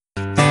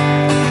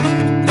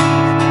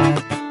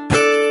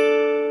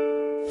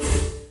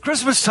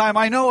Christmas time,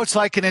 I know it's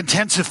like an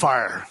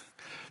intensifier.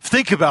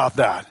 Think about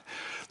that.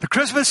 The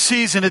Christmas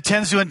season, it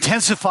tends to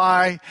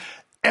intensify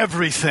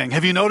everything.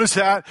 Have you noticed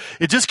that?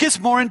 It just gets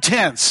more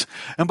intense.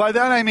 And by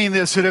that I mean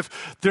this, that if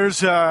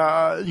there's,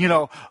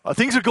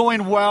 things are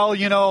going well,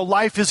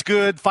 life is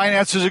good,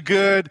 finances are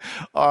good,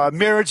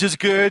 marriage is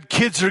good,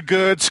 kids are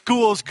good,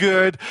 school's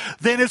good,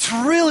 then it's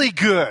really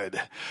good.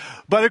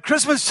 But at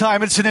Christmas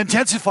time, it's an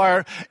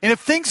intensifier. And if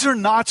things are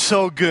not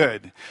so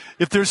good,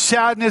 if there's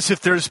sadness,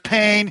 if there's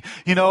pain,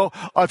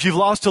 if you've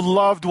lost a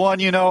loved one,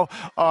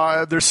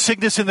 there's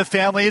sickness in the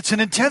family, it's an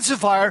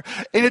intensifier.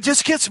 And it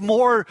just gets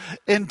more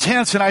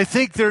intense. And I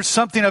think there's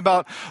something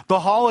about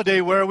the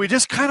holiday where we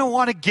just kind of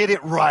want to get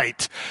it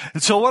right.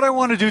 And so what I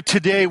want to do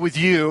today with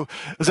you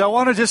is I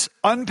want to just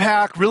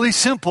unpack really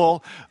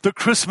simple the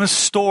Christmas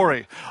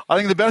story. I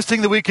think the best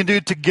thing that we can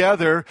do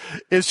together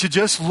is to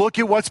just look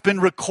at what's been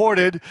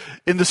recorded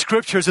in the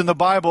scriptures in the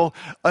Bible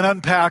and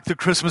unpack the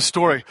Christmas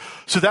story.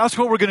 So that's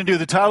what we're going to do.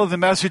 The title of the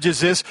message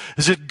is this,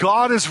 is that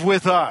God is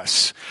with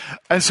us.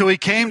 And so he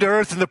came to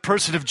earth in the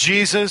person of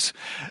Jesus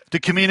to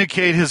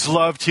communicate his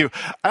love to you.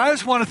 I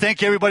just want to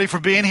thank everybody for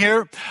being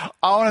here.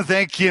 I want to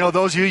thank,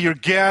 those of you, your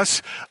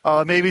guests.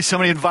 Maybe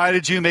somebody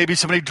invited you. Maybe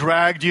somebody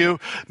dragged you.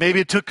 Maybe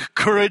it took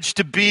courage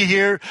to be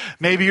here.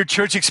 Maybe your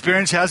church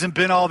experience hasn't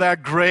been all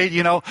that great.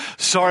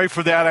 Sorry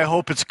for that. I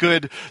hope it's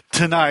good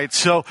tonight.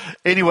 So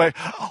anyway,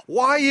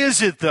 why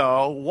is it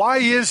though? Why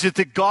is it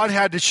that God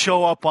had to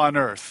show up on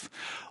earth?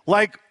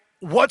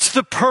 What's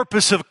the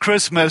purpose of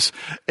Christmas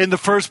in the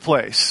first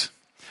place?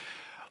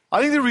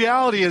 I think the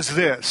reality is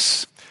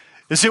this,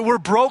 is that we're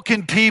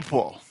broken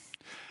people.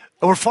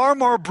 We're far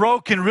more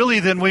broken really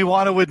than we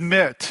want to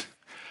admit.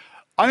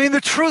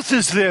 The truth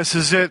is this,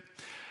 is that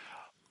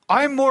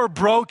I'm more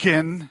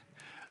broken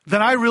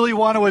than I really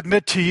want to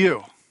admit to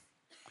you.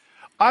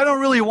 I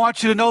don't really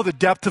want you to know the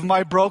depth of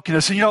my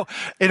brokenness. And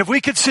if we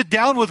could sit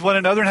down with one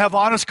another and have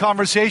honest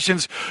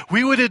conversations,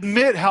 we would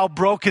admit how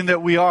broken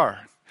that we are.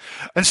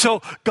 And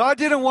so God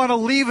didn't want to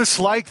leave us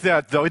like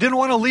that, though. He didn't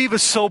want to leave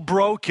us so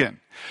broken.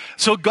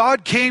 So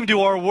God came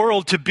to our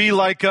world to be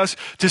like us,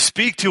 to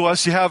speak to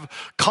us, to have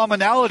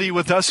commonality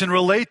with us and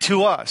relate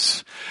to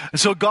us. And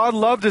so God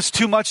loved us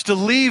too much to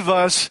leave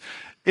us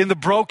in the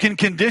broken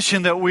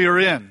condition that we are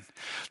in.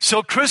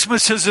 So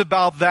Christmas is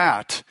about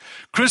that.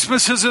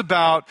 Christmas is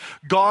about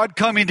God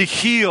coming to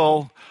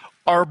heal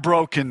our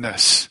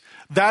brokenness.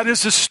 That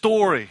is the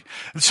story.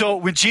 And so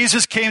when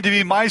Jesus came to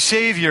be my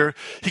Savior,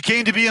 he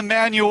came to be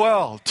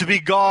Emmanuel, to be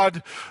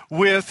God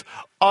with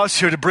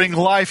us here, to bring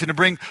life and to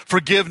bring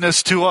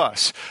forgiveness to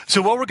us.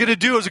 So what we're going to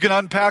do is we're going to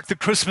unpack the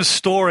Christmas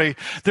story.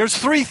 There's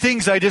 3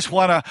 things I just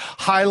want to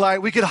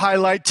highlight. We could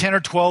highlight 10 or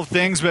 12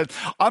 things, but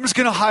I'm just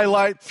going to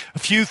highlight a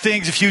few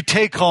things, a few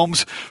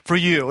take-homes for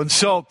you. And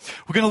so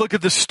we're going to look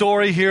at the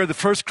story here, the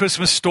first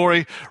Christmas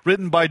story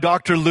written by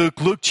Dr.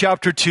 Luke, Luke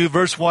chapter 2,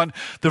 verse 1.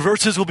 The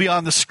verses will be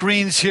on the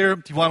screens here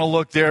if you want to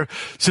look there.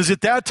 It says,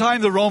 at that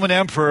time the Roman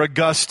Emperor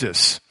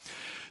Augustus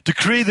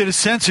decreed that a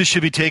census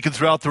should be taken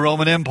throughout the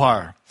Roman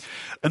Empire,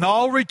 and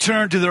all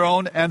returned to their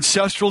own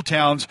ancestral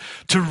towns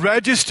to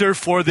register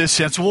for this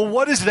census. Well,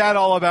 what is that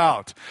all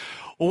about?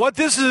 Well, what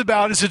this is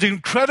about is an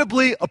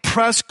incredibly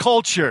oppressed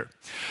culture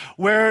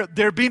where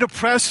they're being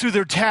oppressed through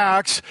their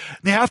tax.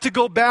 They have to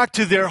go back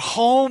to their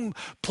home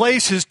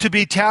places to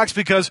be taxed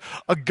because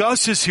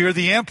Augustus here,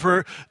 the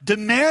emperor,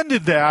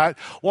 demanded that.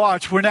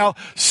 Watch, where now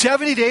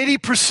 70 to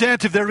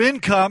 80% of their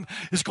income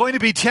is going to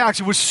be taxed.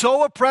 It was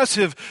so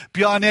oppressive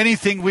beyond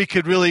anything we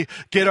could really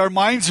get our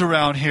minds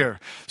around here.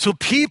 So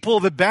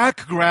people, the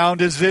background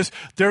is this,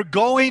 they're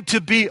going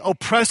to be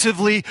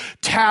oppressively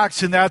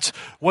taxed, and that's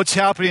what's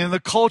happening in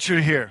the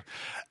culture here.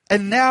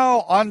 And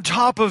now, on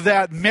top of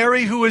that,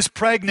 Mary, who is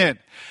pregnant,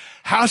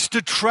 has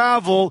to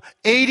travel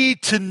 80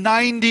 to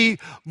 90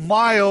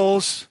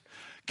 miles,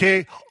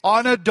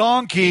 on a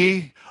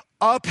donkey,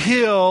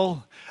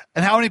 uphill.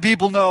 And how many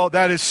people know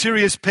that is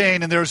serious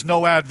pain and there's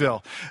no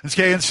Advil?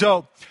 And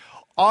so,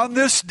 on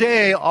this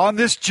day, on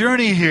this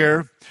journey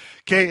here,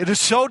 it is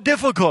so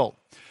difficult,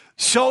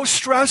 so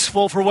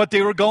stressful for what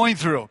they were going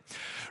through.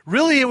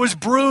 Really, it was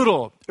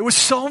brutal. It was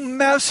so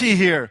messy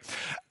here.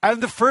 And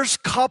the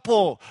first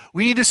couple,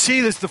 we need to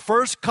see this, the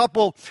first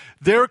couple,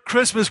 their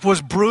Christmas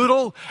was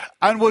brutal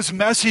and was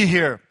messy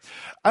here.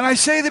 And I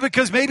say that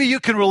because maybe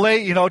you can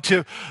relate,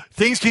 to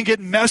things can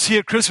get messy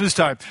at Christmas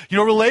time.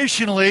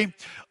 Relationally,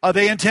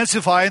 they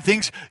intensify and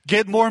things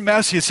get more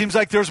messy. It seems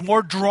like there's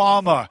more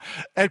drama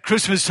at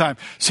Christmas time.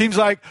 Seems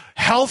like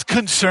health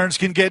concerns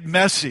can get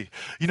messy.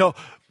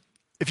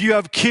 If you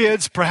have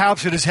kids,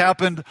 perhaps it has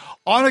happened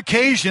on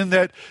occasion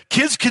that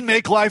kids can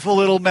make life a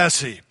little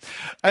messy.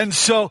 And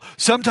so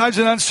sometimes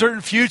an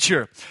uncertain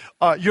future,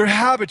 your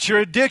habits, your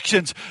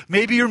addictions,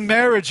 maybe your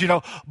marriage,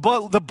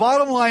 But the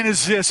bottom line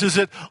is this, is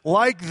that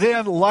like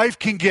then, life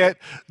can get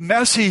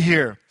messy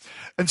here.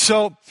 And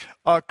so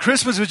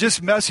Christmas was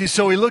just messy.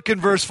 So we look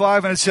in verse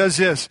 5 and it says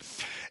this,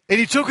 and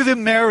he took with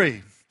him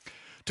Mary,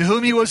 to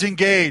whom he was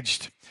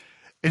engaged,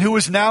 and who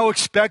was now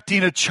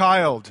expecting a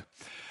child.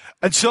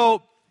 And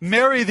so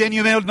Mary, then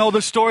you may know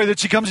the story that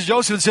she comes to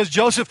Joseph and says,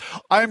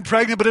 Joseph, I'm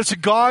pregnant, but it's a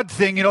God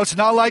thing. It's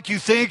not like you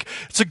think.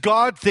 It's a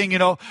God thing.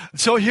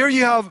 So here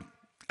you have,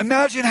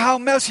 imagine how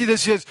messy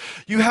this is.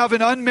 You have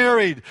an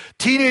unmarried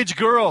teenage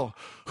girl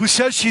who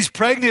says she's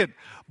pregnant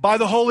by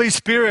the Holy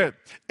Spirit,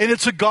 and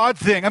it's a God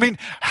thing. I mean,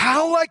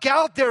 how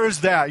out there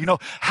is that?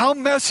 How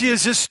messy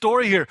is this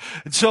story here?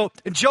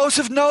 And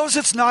Joseph knows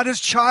it's not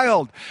his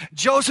child.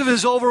 Joseph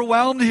is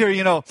overwhelmed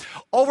here,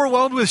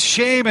 overwhelmed with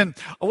shame and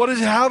what is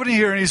happening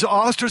here, and he's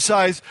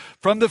ostracized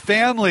from the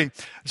family.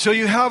 So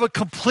you have a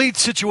complete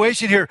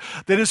situation here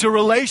that is a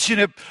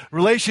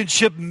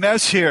relationship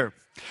mess here.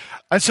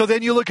 And so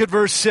then you look at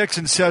verse 6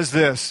 and says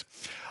this,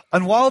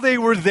 and while they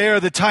were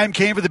there, the time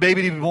came for the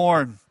baby to be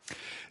born.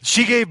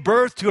 She gave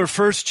birth to her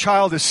first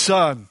child, a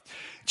son.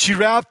 She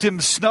wrapped him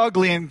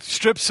snugly in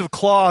strips of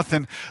cloth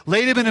and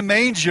laid him in a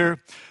manger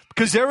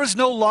because there was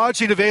no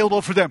lodging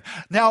available for them.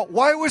 Now,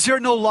 why was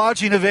there no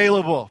lodging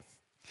available?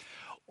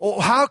 Oh,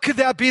 how could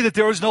that be that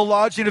there was no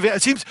lodging available?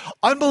 It seems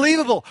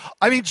unbelievable.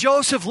 I mean,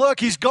 Joseph, look,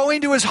 he's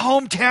going to his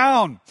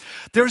hometown.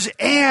 There's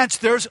aunts,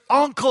 there's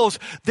uncles,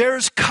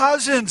 there's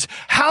cousins.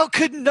 How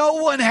could no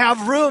one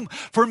have room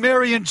for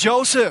Mary and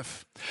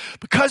Joseph?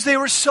 Because they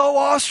were so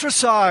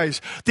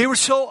ostracized. They were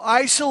so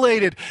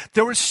isolated.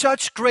 There was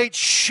such great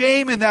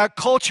shame in that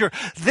culture.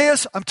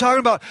 This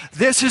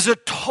is a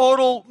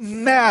total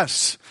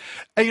mess.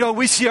 And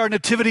we see our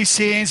nativity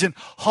scenes and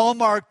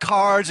Hallmark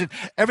cards and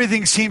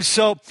everything seems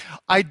so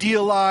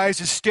idealized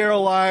and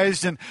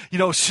sterilized and,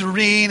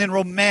 serene and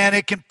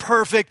romantic and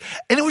perfect.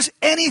 And it was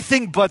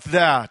anything but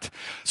that.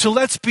 So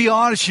let's be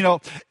honest,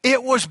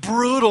 it was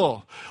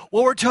brutal.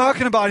 What we're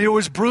talking about here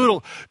was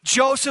brutal.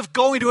 Joseph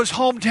going to his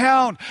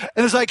hometown,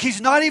 and it's like he's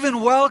not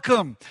even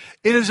welcome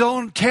in his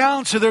own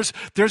town, so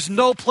there's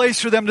no place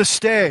for them to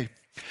stay.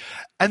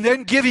 And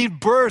then giving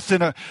birth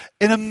in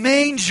a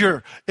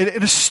manger,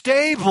 in a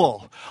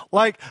stable.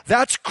 Like,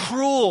 that's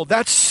cruel,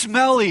 that's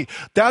smelly,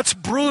 that's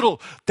brutal,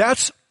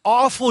 that's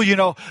awful,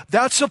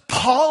 that's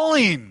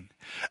appalling.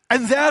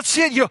 And that's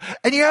it,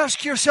 and you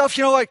ask yourself,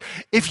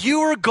 if you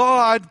were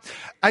God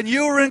and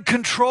you were in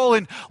control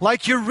and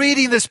like you're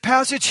reading this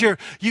passage here,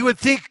 you would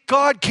think,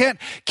 God,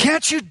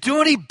 can't you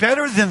do any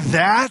better than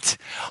that?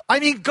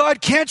 I mean,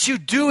 God, can't you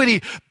do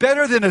any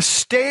better than a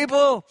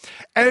stable?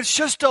 And it's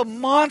just a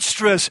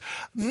monstrous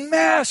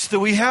mess that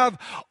we have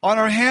on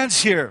our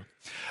hands here.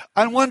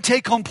 And one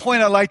take-home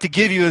point I'd like to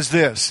give you is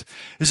this,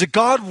 is that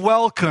God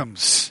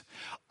welcomes,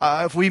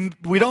 if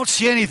we don't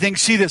see anything,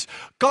 see this.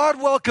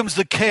 God welcomes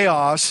the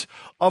chaos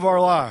of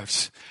our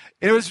lives.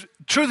 It was,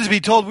 truth is to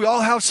be told, we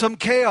all have some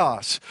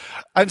chaos.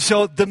 And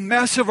so the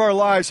mess of our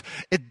lives,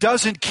 it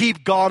doesn't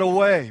keep God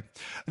away.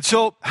 And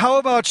so how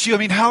about you? I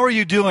mean, how are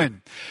you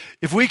doing?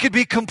 If we could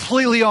be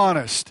completely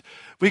honest,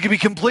 we could be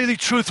completely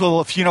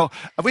truthful, if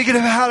we could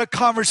have had a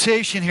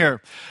conversation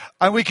here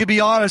and we could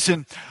be honest,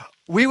 and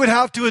we would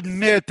have to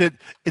admit that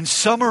in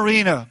some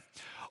arena,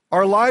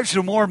 our lives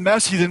are more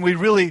messy than we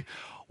really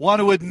want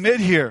to admit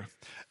here.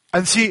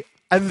 And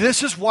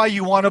this is why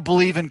you want to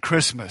believe in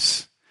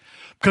Christmas.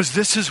 Because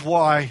this is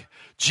why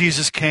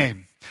Jesus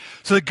came.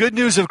 So the good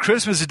news of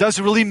Christmas, it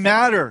doesn't really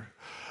matter.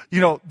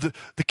 The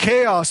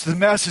chaos, the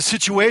mess, the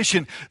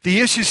situation,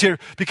 the issues here,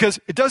 because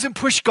it doesn't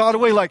push God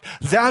away. Like,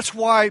 that's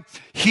why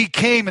he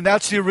came, and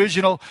that's the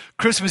original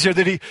Christmas here,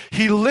 that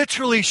he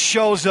literally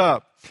shows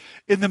up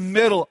in the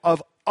middle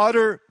of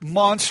utter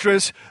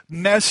monstrous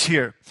mess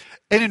here.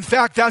 And in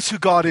fact, that's who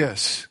God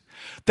is.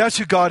 That's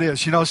who God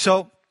is,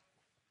 So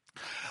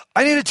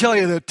I need to tell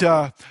you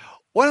that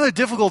one of the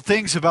difficult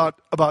things about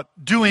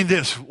doing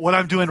this, what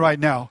I'm doing right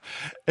now,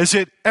 is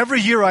that every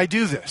year I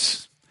do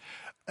this.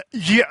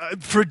 Yeah,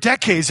 for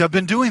decades I've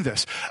been doing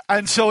this.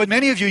 And so, and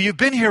many of you, you've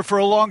been here for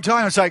a long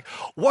time. It's like,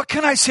 what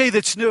can I say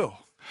that's new?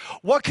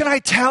 What can I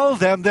tell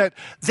them that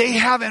they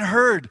haven't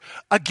heard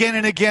again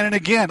and again and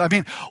again? I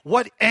mean,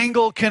 what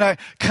angle can I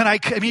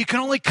mean, you can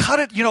only cut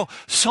it,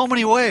 so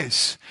many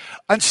ways.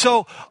 And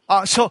so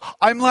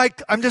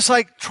I'm just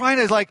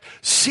trying to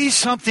see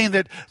something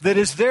that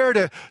is there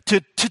to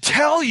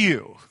tell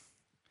you.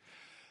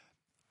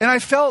 And I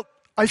felt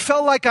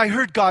like I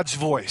heard God's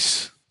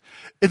voice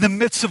in the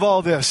midst of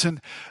all this.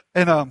 And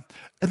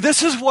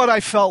this is what I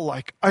felt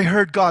like I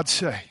heard God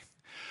say.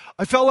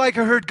 I felt like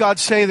I heard God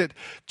say that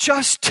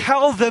just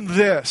tell them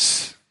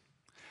this.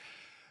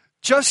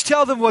 Just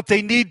tell them what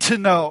they need to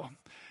know.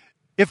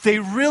 If they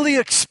really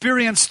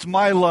experienced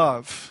my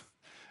love,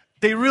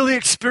 that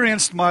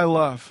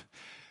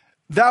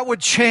would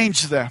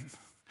change them.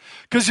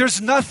 Because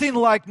there's nothing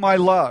like my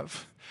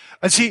love.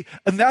 And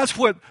that's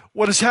what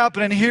is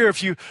happening here.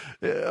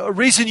 A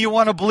reason you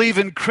want to believe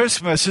in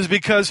Christmas is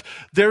because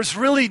there's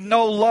really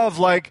no love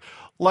like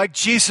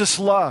Jesus'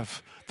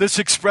 love that's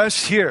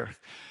expressed here.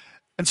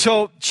 And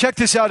so check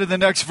this out in the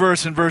next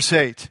verse, in verse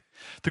 8.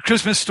 The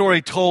Christmas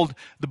story told,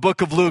 the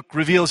book of Luke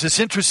reveals this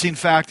interesting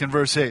fact in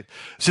verse 8. It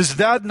says,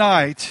 that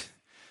night,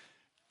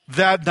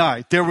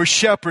 there were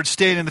shepherds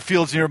staying in the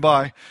fields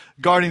nearby,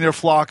 guarding their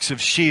flocks of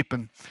sheep.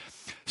 And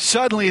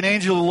Suddenly an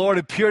angel of the Lord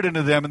appeared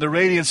unto them, and the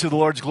radiance of the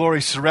Lord's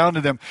glory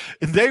surrounded them,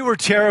 and they were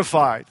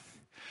terrified.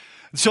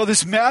 And so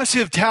this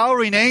massive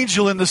towering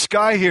angel in the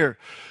sky here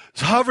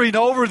is hovering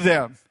over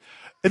them,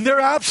 and they're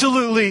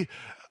absolutely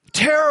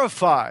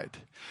terrified.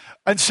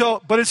 And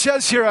so, but it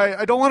says here,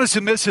 I don't want us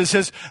to miss this, it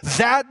says,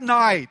 that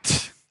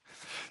night.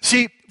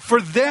 See, for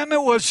them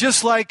it was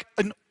just like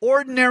an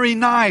ordinary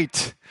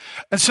night.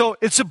 And so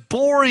it's a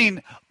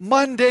boring,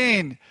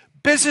 mundane,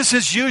 business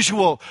as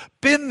usual,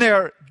 been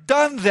there,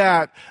 done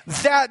that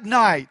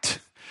night.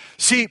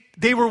 See,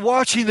 they were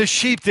watching the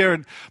sheep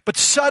there, but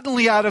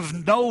suddenly out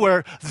of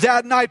nowhere,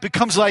 that night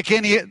becomes like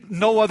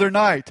no other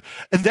night.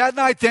 And that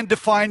night then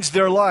defines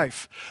their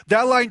life.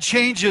 That line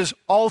changes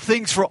all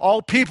things for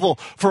all people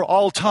for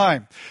all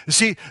time. You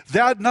see,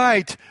 that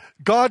night,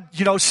 God,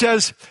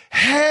 says,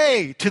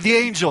 hey, to the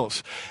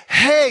angels,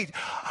 hey,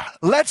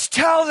 let's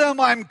tell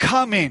them I'm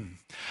coming.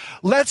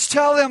 Let's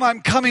tell them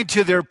I'm coming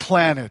to their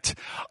planet.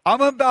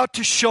 I'm about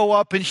to show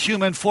up in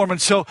human form. And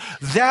so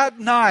that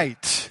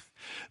night,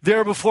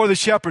 there before the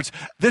shepherds,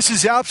 this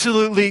is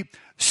absolutely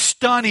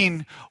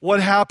stunning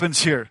what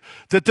happens here.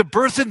 That the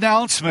birth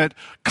announcement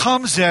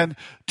comes in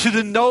to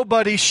the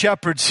nobody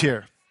shepherds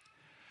here.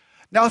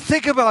 Now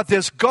think about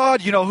this.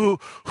 God,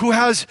 who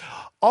has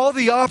all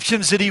the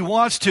options that he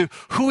wants to,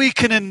 who he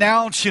can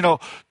announce, to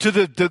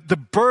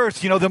the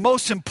birth, the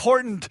most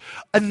important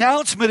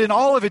announcement in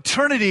all of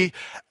eternity.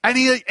 And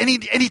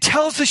he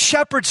tells the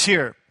shepherds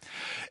here.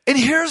 And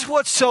here's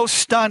what's so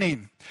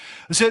stunning.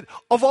 Is that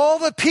of all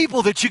the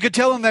people that you could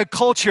tell in that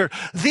culture,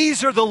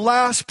 these are the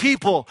last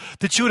people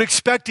that you would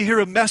expect to hear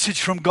a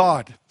message from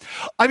God.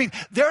 I mean,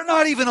 they're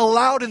not even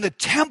allowed in the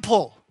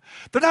temple.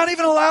 They're not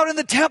even allowed in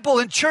the temple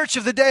in church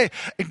of the day.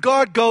 And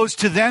God goes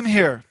to them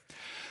here.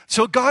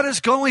 So God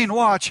is going,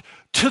 watch,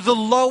 to the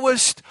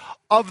lowest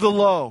of the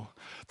low.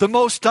 The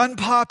most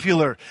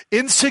unpopular,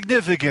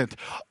 insignificant,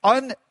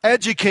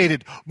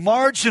 uneducated,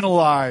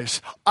 marginalized,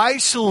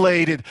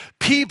 isolated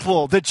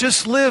people that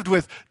just lived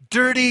with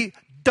dirty,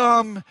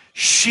 dumb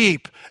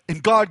sheep,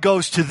 and God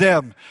goes to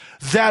them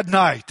that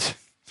night.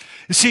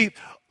 You see,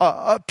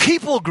 a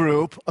people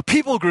group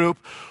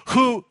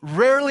who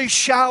rarely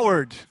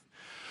showered,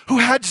 who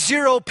had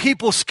zero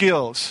people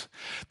skills.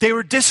 They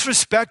were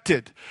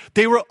disrespected.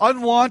 They were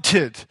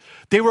unwanted.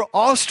 They were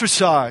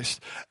ostracized.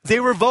 They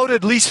were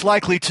voted least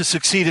likely to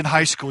succeed in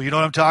high school. You know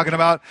what I'm talking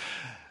about?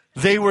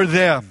 They were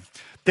them.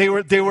 They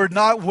were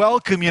not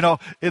welcome, in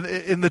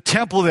the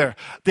temple there.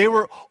 They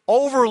were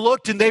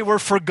overlooked and they were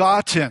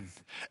forgotten.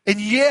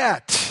 And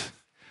yet,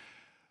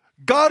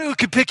 God, who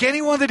could pick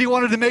anyone that he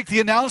wanted to make the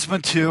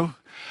announcement to,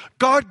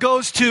 God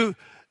goes to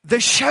the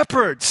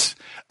shepherds.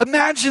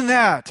 Imagine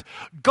that.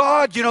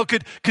 God,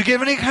 could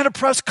give any kind of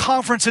press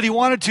conference that he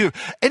wanted to,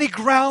 any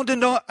ground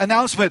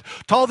announcement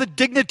to all the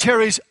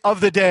dignitaries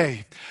of the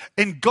day.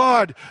 And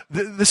God,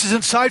 this is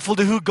insightful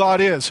to who God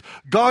is.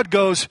 God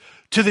goes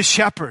to the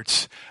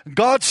shepherds.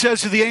 God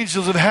says to the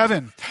angels of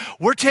heaven,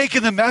 we're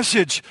taking the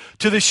message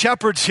to the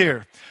shepherds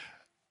here,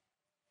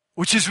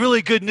 which is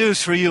really good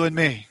news for you and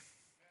me.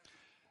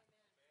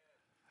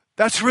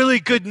 That's really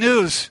good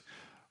news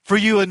for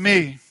you and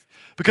me.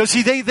 Because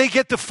they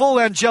get the full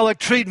angelic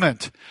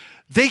treatment.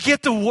 They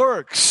get the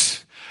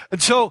works.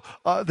 And so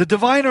the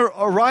divine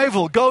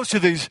arrival goes to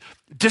these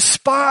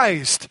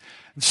despised,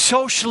 and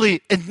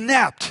socially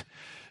inept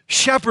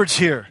shepherds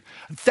here.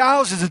 And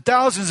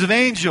thousands of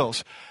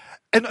angels.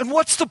 And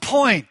what's the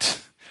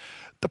point?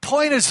 The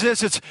point is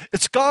this.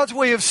 It's God's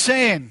way of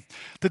saying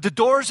that the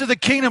doors of the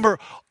kingdom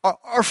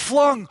are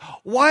flung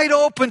wide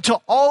open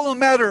to all, no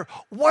matter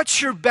what's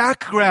your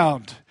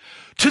background.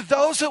 To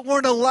those that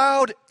weren't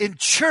allowed in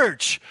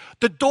church,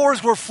 the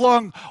doors were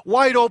flung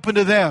wide open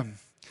to them.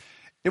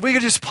 If we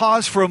could just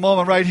pause for a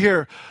moment right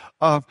here.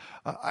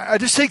 I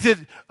just think that,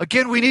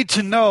 again, we need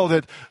to know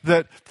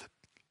that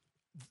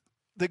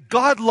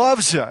God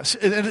loves us.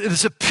 And it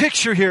is a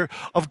picture here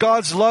of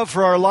God's love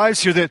for our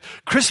lives here, that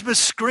Christmas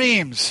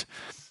screams.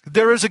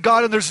 There is a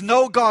God, and there's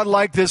no God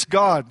like this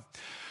God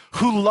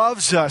who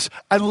loves us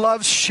and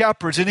loves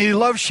shepherds. And he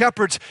loves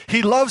shepherds.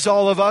 He loves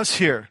all of us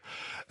here.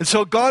 And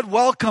so God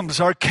welcomes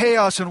our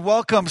chaos and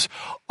welcomes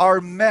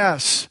our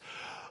mess.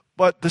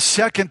 But the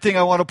second thing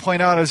I want to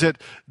point out is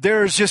that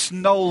there is just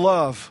no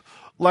love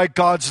like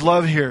God's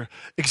love here,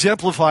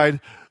 exemplified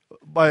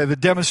by the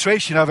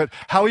demonstration of it,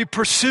 how he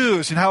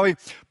pursues and how he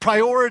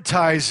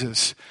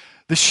prioritizes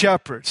the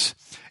shepherds.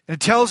 And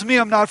it tells me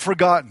I'm not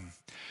forgotten.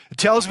 It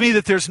tells me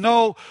that there's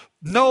no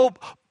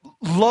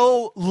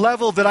low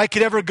level that I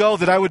could ever go,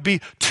 that I would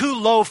be too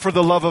low for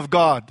the love of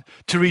God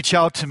to reach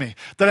out to me,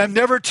 that I'm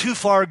never too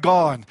far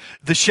gone.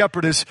 The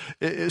shepherd is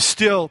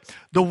still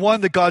the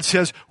one that God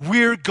says,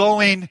 we're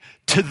going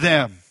to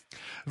them.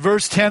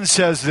 Verse 10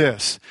 says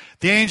this,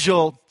 the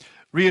angel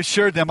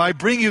reassured them, I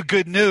bring you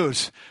good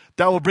news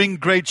that will bring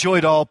great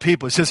joy to all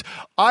people. It says,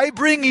 I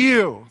bring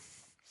you.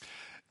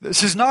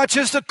 This is not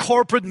just a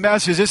corporate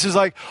message. This is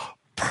like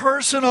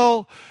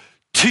personal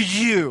to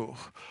you.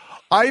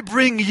 I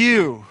bring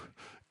you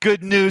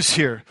good news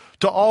here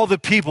to all the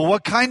people.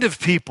 What kind of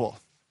people?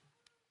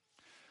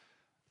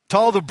 to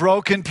all the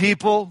broken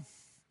people,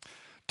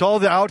 to all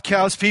the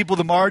outcast people,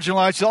 the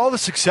marginalized, to all the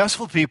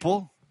successful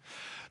people,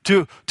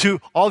 to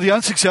all the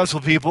unsuccessful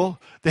people.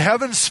 The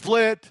heavens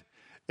split,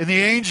 and the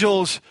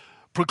angels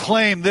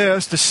proclaim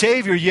this, the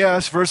Savior,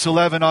 yes, verse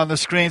 11 on the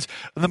screens,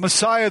 and the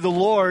Messiah, the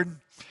Lord,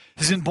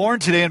 has been born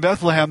today in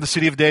Bethlehem, the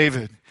city of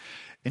David.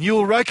 And you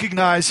will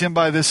recognize him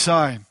by this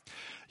sign.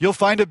 You'll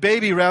find a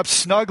baby wrapped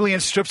snugly in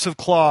strips of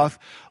cloth,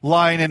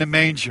 lying in a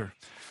manger.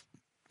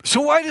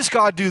 So why does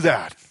God do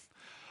that?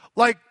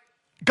 Like,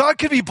 God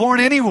could be born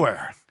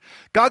anywhere.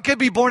 God could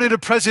be born in a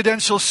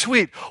presidential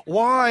suite.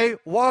 Why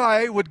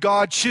would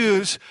God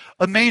choose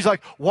a manger?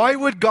 Like, why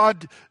would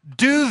God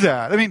do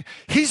that? I mean,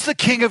 he's the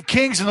King of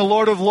Kings and the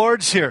Lord of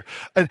Lords here.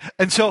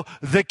 And so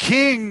the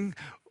King,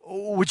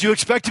 would you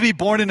expect to be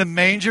born in a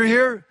manger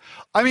here?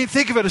 I mean,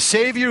 think of it, a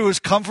Savior who has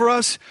come for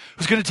us,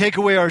 who's going to take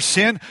away our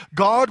sin.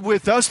 God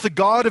with us, the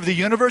God of the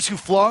universe who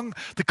flung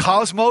the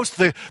cosmos,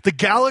 the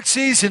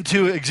galaxies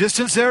into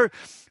existence there.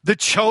 The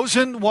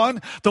chosen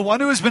one, the one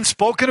who has been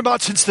spoken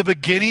about since the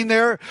beginning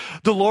there,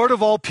 the Lord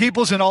of all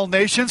peoples and all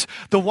nations,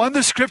 the one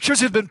the scriptures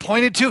have been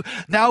pointed to,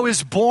 now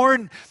is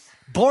born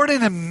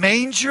in a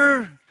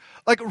manger?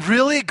 Like,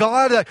 really,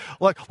 God?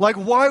 Like,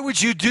 why would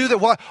you do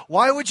that?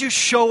 Why would you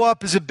show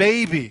up as a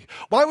baby?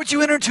 Why would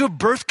you enter into a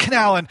birth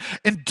canal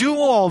and do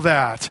all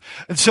that?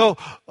 And so,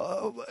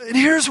 and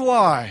here's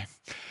why.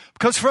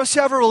 Because for us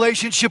to have a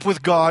relationship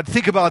with God,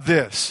 think about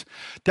this.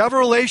 To have a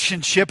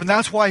relationship, and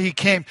that's why he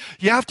came,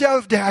 you have to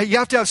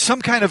have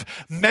some kind of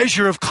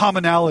measure of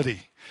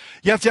commonality.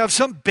 You have to have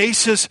some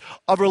basis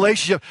of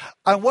relationship.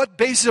 And what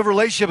basis of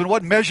relationship and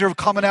what measure of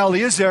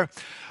commonality is there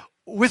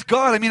with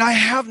God? I mean, I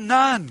have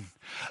none.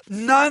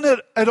 None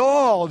at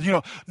all.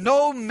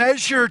 No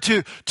measure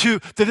to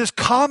that is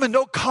common,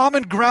 no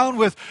common ground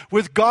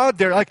with God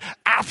there. Like,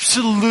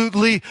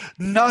 absolutely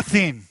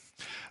nothing.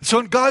 So,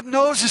 and God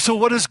knows this, so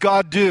what does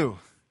God do?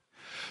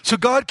 So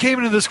God came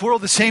into this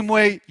world the same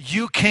way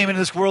you came into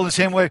this world, the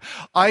same way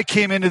I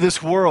came into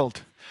this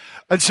world.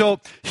 And so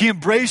he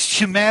embraced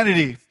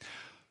humanity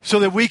so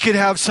that we could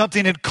have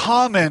something in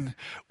common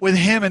with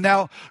him. And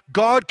now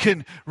God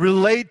can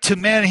relate to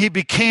man. He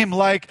became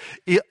like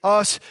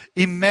us,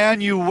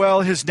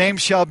 Emmanuel. His name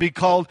shall be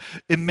called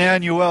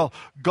Emmanuel.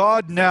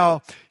 God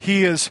now,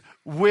 he is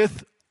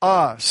with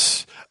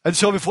us. And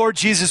so before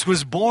Jesus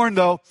was born,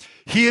 though,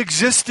 he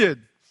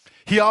existed.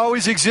 He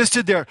always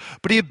existed there.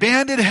 But he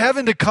abandoned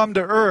heaven to come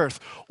to earth.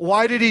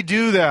 Why did he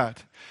do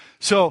that?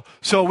 So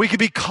we could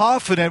be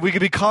confident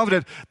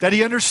that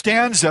he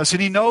understands us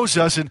and he knows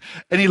us and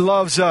he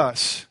loves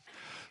us.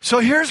 So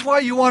here's why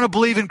you want to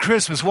believe in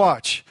Christmas.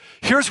 Watch.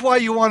 Here's why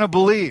you want to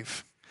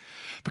believe.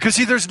 Because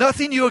see, there's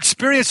nothing you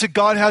experience that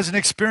God hasn't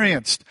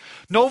experienced.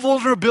 No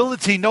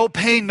vulnerability, no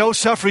pain, no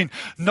suffering,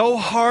 no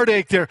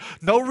heartache there,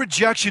 no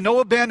rejection,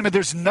 no abandonment.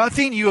 There's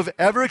nothing you have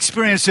ever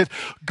experienced that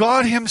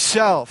God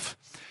himself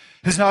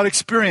has not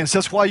experienced.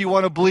 That's why you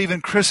want to believe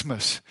in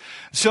Christmas.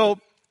 So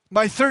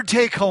my third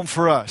take home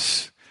for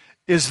us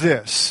is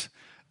this,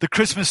 the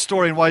Christmas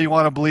story and why you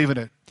want to believe in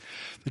it.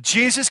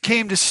 Jesus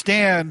came to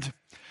stand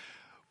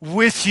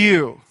with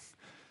you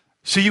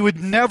so you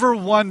would never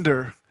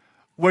wonder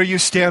where you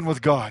stand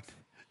with God.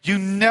 You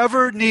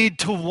never need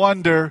to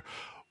wonder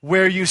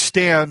where you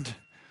stand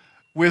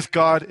with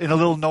God, in a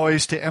little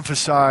noise to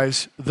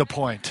emphasize the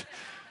point.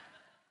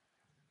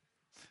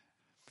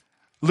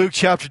 Luke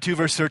chapter 2,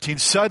 verse 13.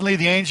 Suddenly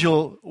the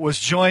angel was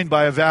joined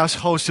by a vast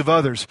host of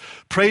others,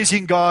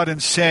 praising God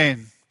and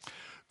saying,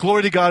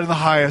 "Glory to God in the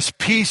highest,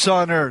 peace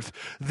on earth."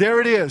 There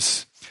it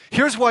is.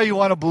 Here's why you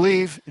want to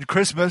believe in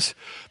Christmas.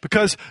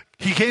 Because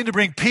he came to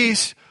bring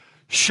peace,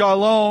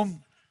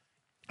 shalom,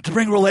 to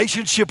bring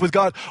relationship with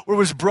God where it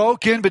was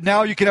broken, but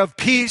now you can have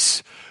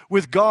peace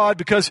with God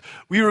because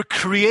we were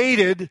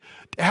created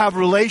to have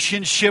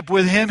relationship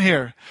with him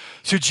here.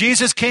 So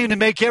Jesus came to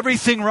make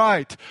everything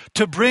right,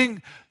 to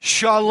bring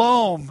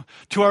shalom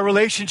to our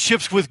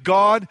relationships with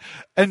God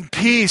and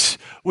peace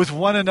with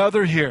one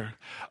another here.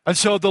 And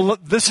so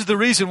this is the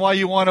reason why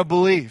you want to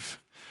believe.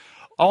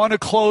 I want to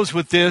close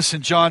with this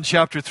in John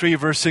chapter 3,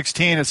 verse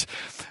 16. It's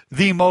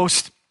the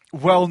most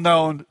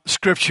well-known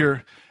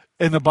scripture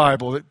in the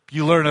Bible that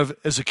you learn of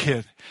as a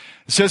kid.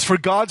 It says, "For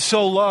God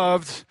so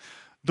loved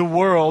the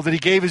world that he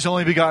gave his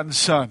only begotten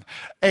son."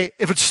 Hey,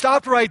 if it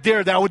stopped right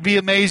there, that would be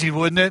amazing,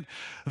 wouldn't it?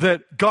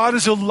 That God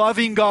is a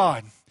loving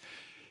God.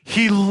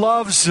 He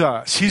loves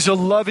us. He's a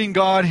loving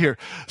God here.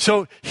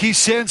 So he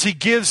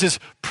gives his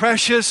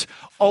precious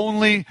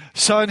only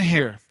son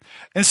here.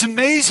 And it's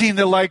amazing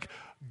that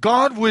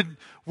God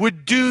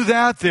would do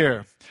that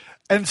there.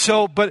 And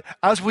so, but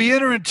as we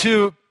enter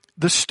into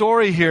the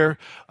story here,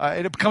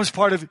 and it becomes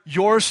part of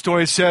your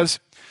story, it says,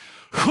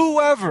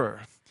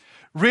 whoever,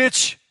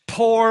 rich,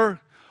 poor,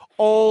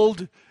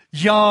 old,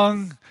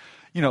 young,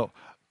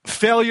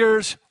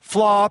 failures,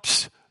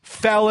 flops,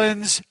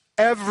 felons,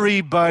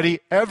 everybody,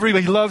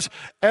 he loves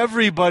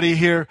everybody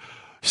here,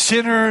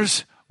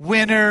 sinners,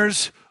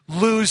 winners,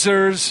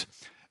 losers,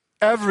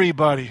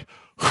 everybody,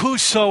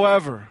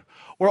 whosoever.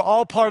 We're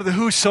all part of the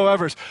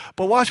whosoevers.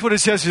 But watch what it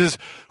says,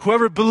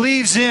 whoever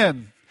believes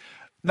in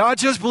Not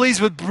just believes,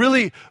 but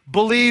really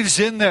believes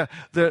in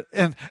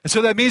and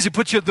so that means it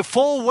puts you the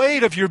full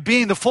weight of your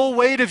being, the full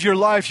weight of your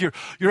life,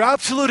 your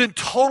absolute and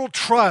total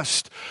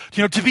trust,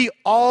 to be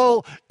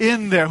all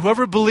in there.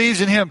 Whoever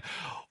believes in him,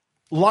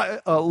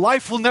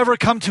 life will never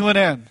come to an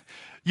end.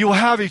 You will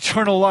have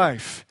eternal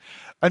life.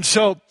 And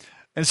so,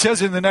 it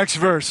says in the next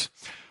verse,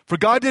 for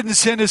God didn't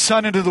send his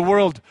son into the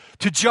world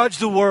to judge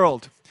the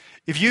world.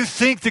 If you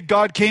think that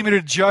God came here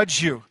to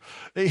judge you,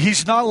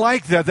 he's not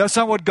like that. That's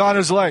not what God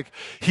is like.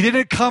 He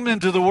didn't come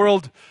into the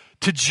world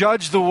to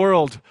judge the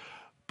world,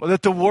 but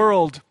that the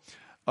world,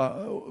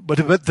 but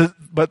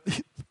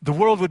the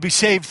world would be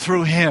saved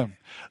through him.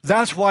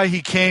 That's why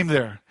he came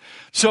there.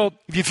 So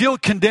if you feel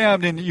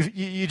condemned and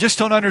you just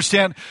don't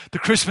understand the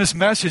Christmas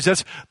message,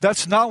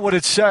 that's not what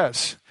it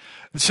says.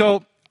 And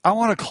so I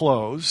want to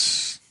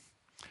close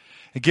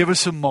and give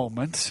us a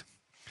moment,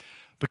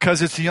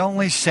 because it's the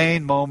only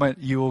sane moment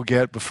you will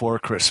get before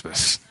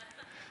Christmas.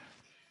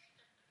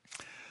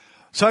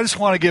 So I just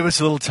want to give us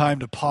a little time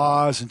to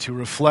pause and to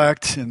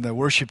reflect, and the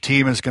worship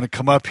team is going to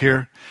come up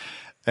here.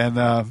 And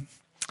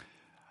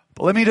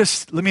but let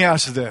me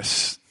ask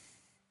this.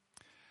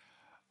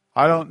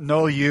 I don't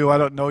know you. I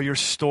don't know your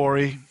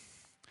story.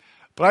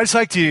 But I'd just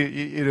like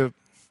you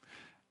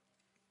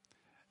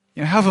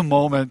to have a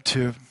moment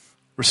to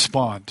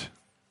respond.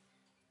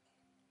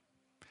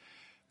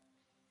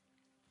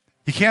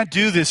 You can't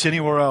do this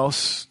anywhere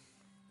else.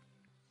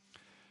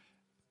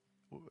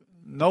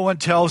 No one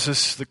tells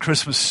us the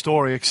Christmas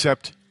story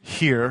except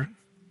here.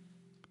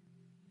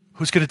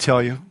 Who's going to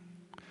tell you?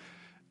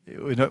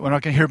 We're not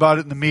going to hear about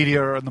it in the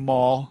media or in the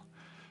mall,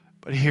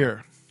 but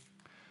here.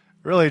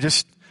 Really, I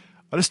just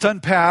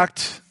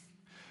unpacked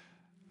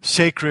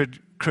sacred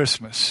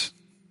Christmas.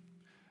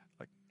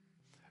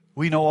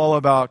 We know all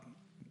about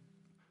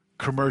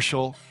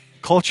commercial,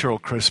 cultural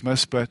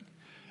Christmas, but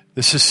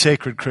this is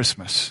sacred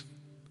Christmas.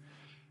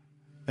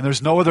 And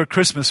there's no other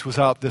Christmas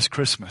without this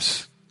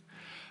Christmas.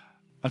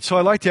 And so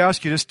I'd like to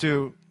ask you just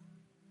to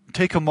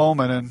take a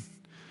moment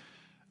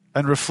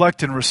and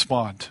reflect and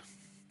respond.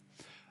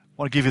 I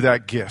want to give you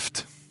that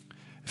gift.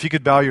 If you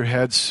could bow your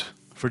heads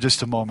for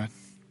just a moment.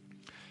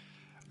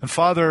 And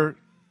Father,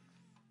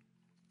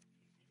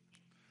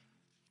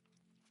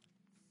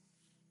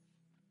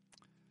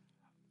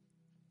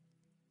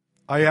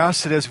 I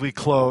ask that as we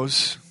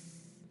close,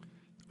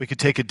 we could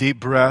take a deep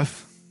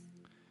breath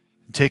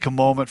and take a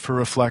moment for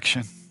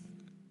reflection.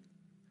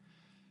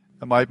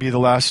 It might be the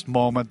last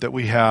moment that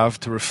we have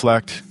to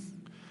reflect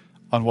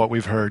on what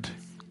we've heard.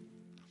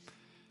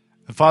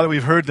 And Father,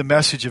 we've heard the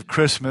message of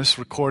Christmas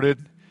recorded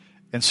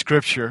in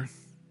Scripture.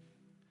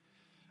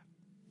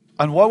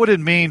 And what would it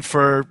mean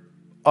for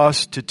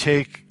us to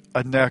take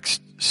a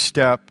next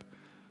step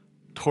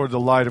toward the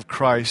light of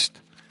Christ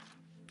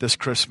this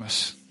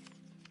Christmas?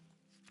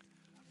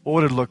 What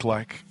would it look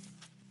like?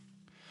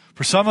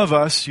 For some of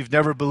us, you've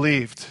never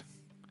believed.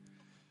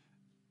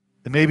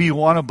 And maybe you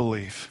want to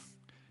believe.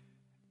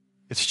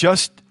 It's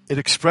just in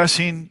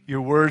expressing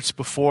your words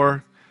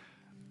before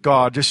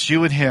God, just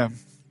you and him.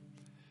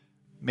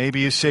 Maybe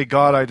you say,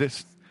 God,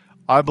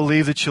 I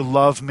believe that you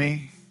love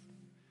me.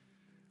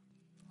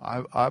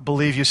 I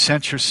believe you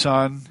sent your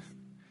son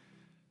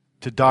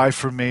to die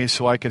for me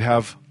so I could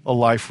have a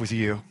life with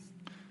you.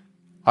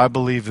 I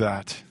believe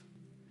that.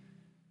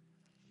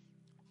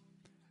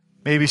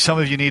 Maybe some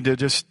of you need to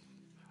just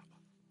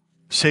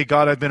say,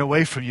 God, I've been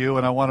away from you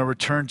and I want to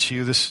return to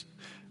you this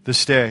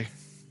day.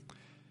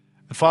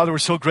 And Father, we're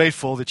so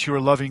grateful that you are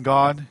a loving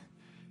God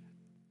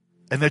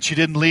and that you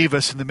didn't leave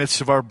us in the midst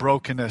of our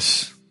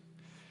brokenness.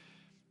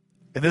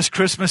 In this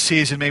Christmas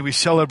season, may we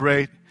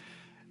celebrate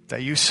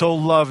that you so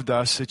loved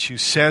us, that you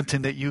sent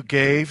and that you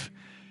gave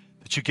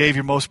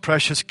your most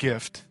precious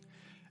gift.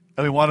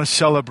 And we want to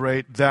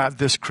celebrate that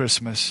this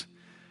Christmas,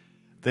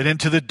 that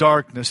into the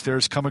darkness there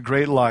has come a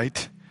great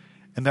light,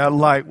 and that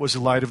light was the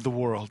light of the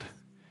world,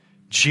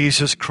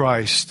 Jesus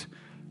Christ,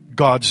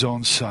 God's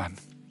own Son.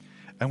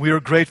 And we are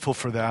grateful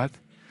for that.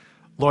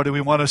 Lord, and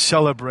we want to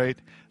celebrate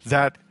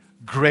that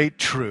great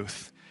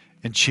truth.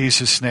 In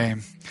Jesus'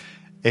 name,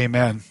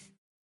 amen.